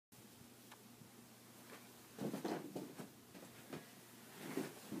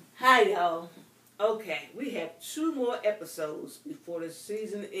Hi, y'all. Okay, we have two more episodes before the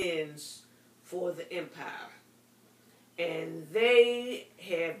season ends for the Empire. And they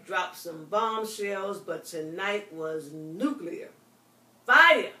have dropped some bombshells, but tonight was nuclear.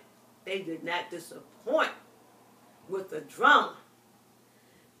 Fire! They did not disappoint with the drama.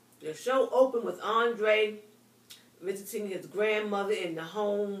 The show opened with Andre visiting his grandmother in the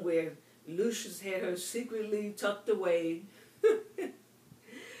home where Lucius had her secretly tucked away.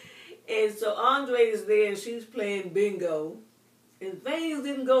 And so Andre is there and she's playing bingo. And things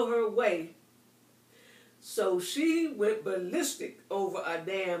didn't go her way. So she went ballistic over a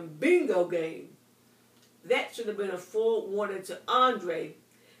damn bingo game. That should have been a forewarning to Andre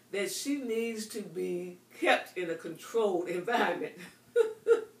that she needs to be kept in a controlled environment.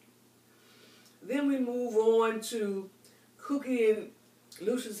 Then we move on to Cookie and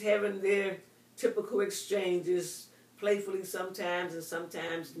Lucius having their typical exchanges, playfully sometimes and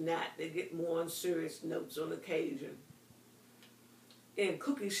sometimes not. They get more on serious notes on occasion. And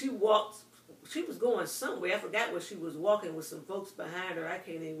Cookie, she was going somewhere. I forgot where she was walking with some folks behind her. I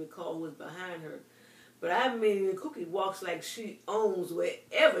can't even recall who was behind her. But I mean, Cookie walks like she owns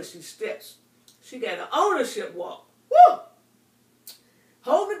wherever she steps. She got an ownership walk. Woo!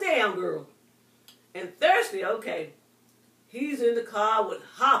 Hold it down, girl. And Thursday, okay, he's in the car with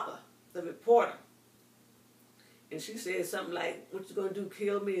Hopper, the reporter. And she said something like, "What you gonna do,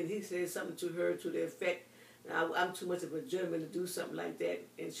 kill me?" And he said something to her to the effect, "I'm too much of a gentleman to do something like that."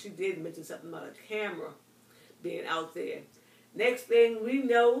 And she did mention something about a camera being out there. Next thing we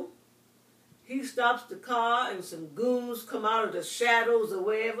know, he stops the car and some goons come out of the shadows or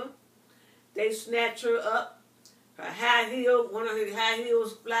wherever. They snatch her up. Her one of her high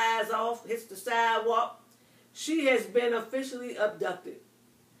heels flies off, hits the sidewalk. She has been officially abducted.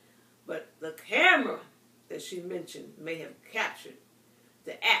 But the camera that she mentioned may have captured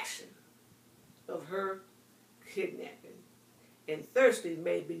the action of her kidnapping. And Thirsty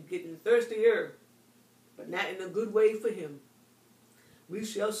may be getting thirstier, but not in a good way for him. We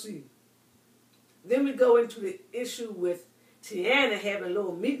shall see. Then we go into the issue with Tiana having a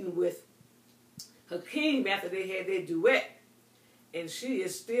little meeting with Hakeem after they had their duet. And she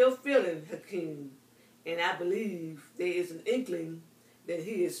is still feeling Hakeem. And I believe there is an inkling that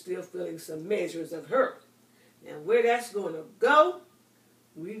he is still feeling some measures of her. Now, where that's going to go,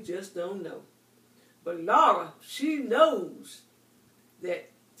 we just don't know. But Laura, she knows that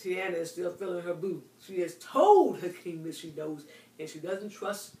Tiana is still feeling her boo. She has told Hakeem that she knows, and she doesn't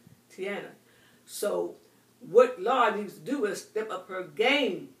trust Tiana. So what Laura needs to do is step up her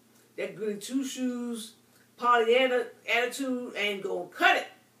game. That goody two-shoes Pollyanna attitude ain't going to cut it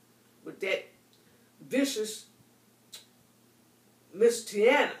with that vicious Miss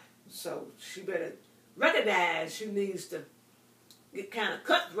Tiana. So she better recognize she needs to get kind of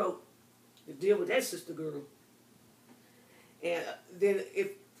cutthroat to deal with that sister girl. And then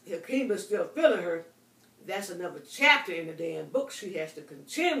if Hakeem is still feeling her, that's another chapter in the damn book she has to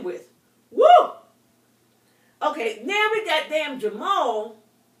contend with. Woo! Okay, now we got damn Jamal.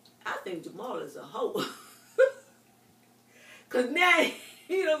 I think Jamal is a hoe. Because now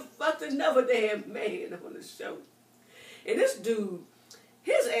he done fucked another damn man on the show. And this dude,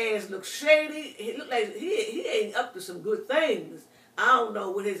 his ass looks shady. He look like he ain't up to some good things. I don't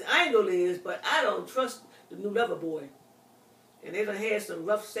know what his angle is, but I don't trust the new lover boy. And they done had some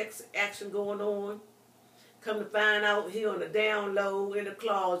rough sex action going on. Come to find out he on the down low in the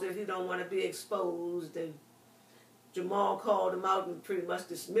closet. He don't want to be exposed. And Jamal called him out and pretty much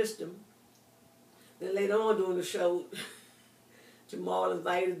dismissed him. Then later on during the show, Jamal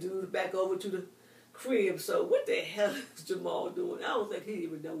invited dudes back over to the crib. So what the hell is Jamal doing? I don't think he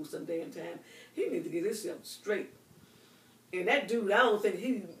even knows some damn time. He needs to get himself straight. And that dude, I don't think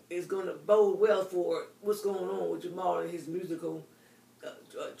he is going to bode well for what's going on with Jamal and his musical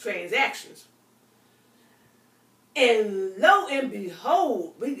transactions. And lo and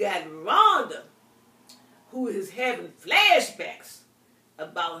behold, we got Rhonda, who is having flashbacks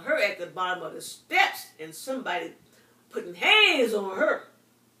about her at the bottom of the steps and somebody putting hands on her.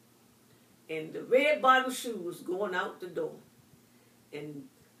 And the red bottom shoes going out the door. And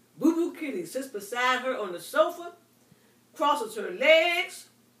Boo Boo Kitty sits beside her on the sofa, crosses her legs,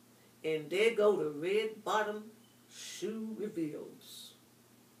 and there go the red bottom shoe reveals.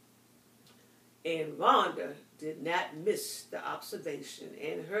 And Rhonda did not miss the observation,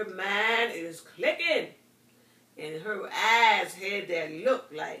 and her mind is clicking. And her eyes had that look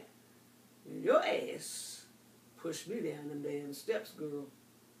like, your ass pushed me down them damn steps, girl.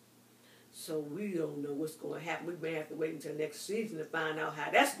 So we don't know what's going to happen. We may have to wait until next season to find out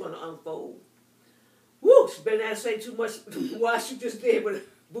how that's going to unfold. Woo! She better not say too much while she just there with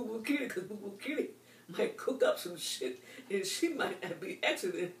Boo Boo Kitty, because Boo Boo Kitty might cook up some shit and she might not be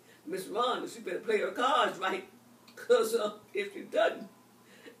excellent. Miss Rhonda, she better play her cards right, because if she doesn't,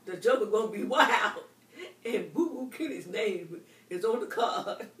 the joker gonna be wild, and Boo Boo Kitty's name is on the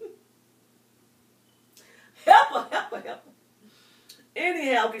card. Help her, help her, help her.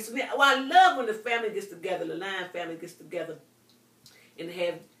 Anyhow, okay, so now, well, I love when the family gets together, the Lion family gets together, and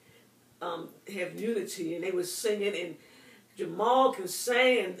have unity, and they were singing, and Jamal can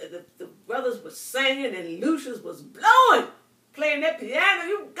sing, and the brothers were singing, and Lucius was blowing, playing that piano.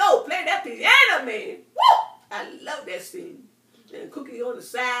 You go, play that piano, man. Woo! I love that scene. And Cookie on the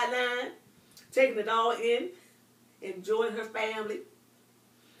sideline, taking it all in, enjoying her family.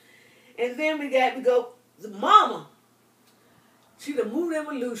 And then we go, the mama. She done moved in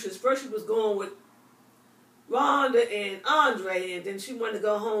with Lucius. First she was going with Rhonda and Andre, and then she wanted to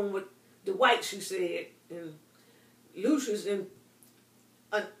go home with Dwight, she said. And Lucius, in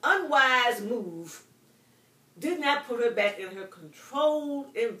an unwise move, did not put her back in her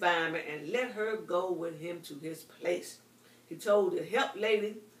controlled environment and let her go with him to his place. He told the help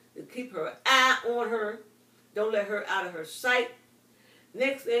lady to keep her eye on her. Don't let her out of her sight.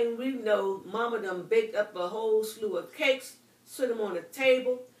 Next thing we know, Mama done baked up a whole slew of cakes, set them on the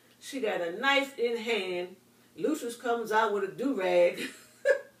table. She got a knife in hand. Lucius comes out with a do-rag,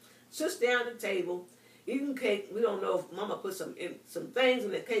 sits down at the table, eating cake. We don't know if Mama put some things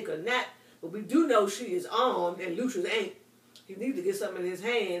in the cake or not, but we do know she is armed and Lucius ain't. He needs to get something in his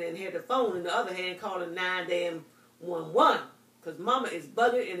hand and had the phone in the other hand calling 911, because Mama is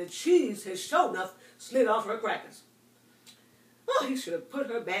bugging and the cheese has sure enough slid off her crackers. Oh, he should have put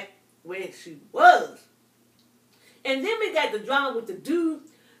her back where she was. And then we got the drama with the dude,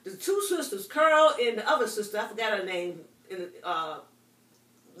 the two sisters, Carl and the other sister, I forgot her name, and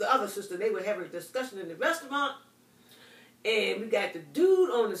the other sister. They were having a discussion in the restaurant, and we got the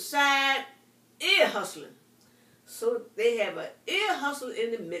dude on the side ear hustling. So they have an ear hustle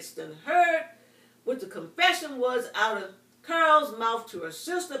in the midst, and heard what the confession was out of Carl's mouth to her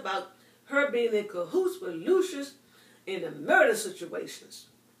sister about her being in cahoots with Lucius in the murder situations.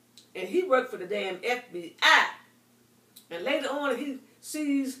 And he worked for the damn FBI. And later on, he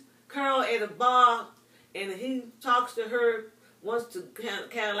sees Carl at a bar, and he talks to her, wants to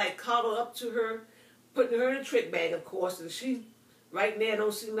kind of like coddle up to her, putting her in a trick bag, of course. And she, right now,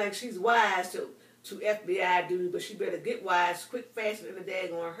 don't seem like she's wise to FBI duty, but she better get wise quick, fast, and in a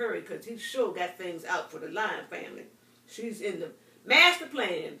daggone hurry, because he sure got things out for the Lion family. She's in the master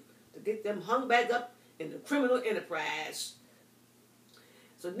plan to get them hung back up in the criminal enterprise.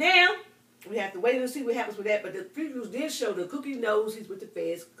 So now, we have to wait and see what happens with that. But the previews did show that Cookie knows he's with the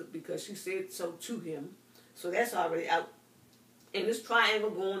feds because she said so to him. So that's already out. And this triangle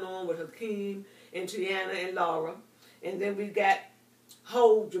going on with Hakeem and Tiana and Laura. And then we got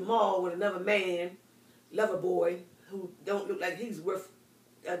whole Jamal with another man, lover boy, who don't look like he's worth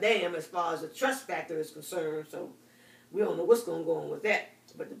a damn as far as the trust factor is concerned. So we don't know what's going to go on with that.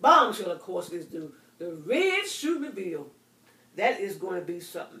 But the bombshell, of course, is the red shoe reveal. That is going to be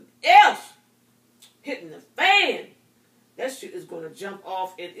something else hitting the fan. That shit is going to jump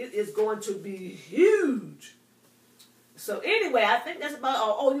off, and it is going to be huge. So anyway, I think that's about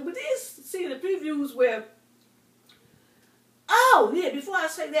all. Oh, but did see the previews where, oh yeah, before I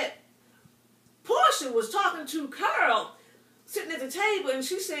say that, Portia was talking to Carl, sitting at the table, and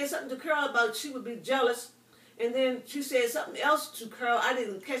she said something to Carl about she would be jealous. And then she said something else to Carl. I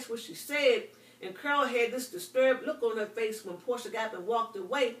didn't catch what she said. And Carl had this disturbed look on her face when Portia got up and walked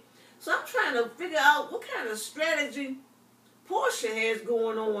away. So I'm trying to figure out what kind of strategy Portia has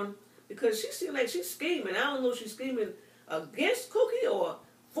going on, because she seems like she's scheming. I don't know if she's scheming against Cookie or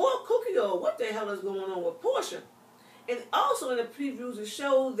for Cookie or what the hell is going on with Portia. And also in the previews it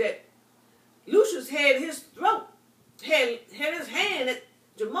showed that Lucius had his throat, had his hand at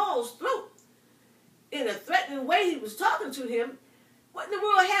Jamal's throat in a threatening way. He was talking to him. What in the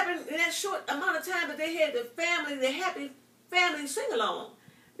world happened in that short amount of time that they had the family, the happy family sing-along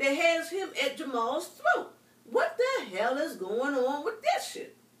that has him at Jamal's throat? What the hell is going on with that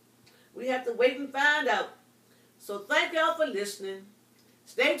shit? We have to wait and find out. So thank y'all for listening.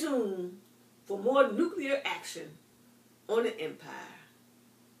 Stay tuned for more nuclear action on the Empire.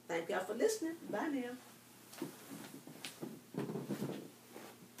 Thank y'all for listening. Bye now.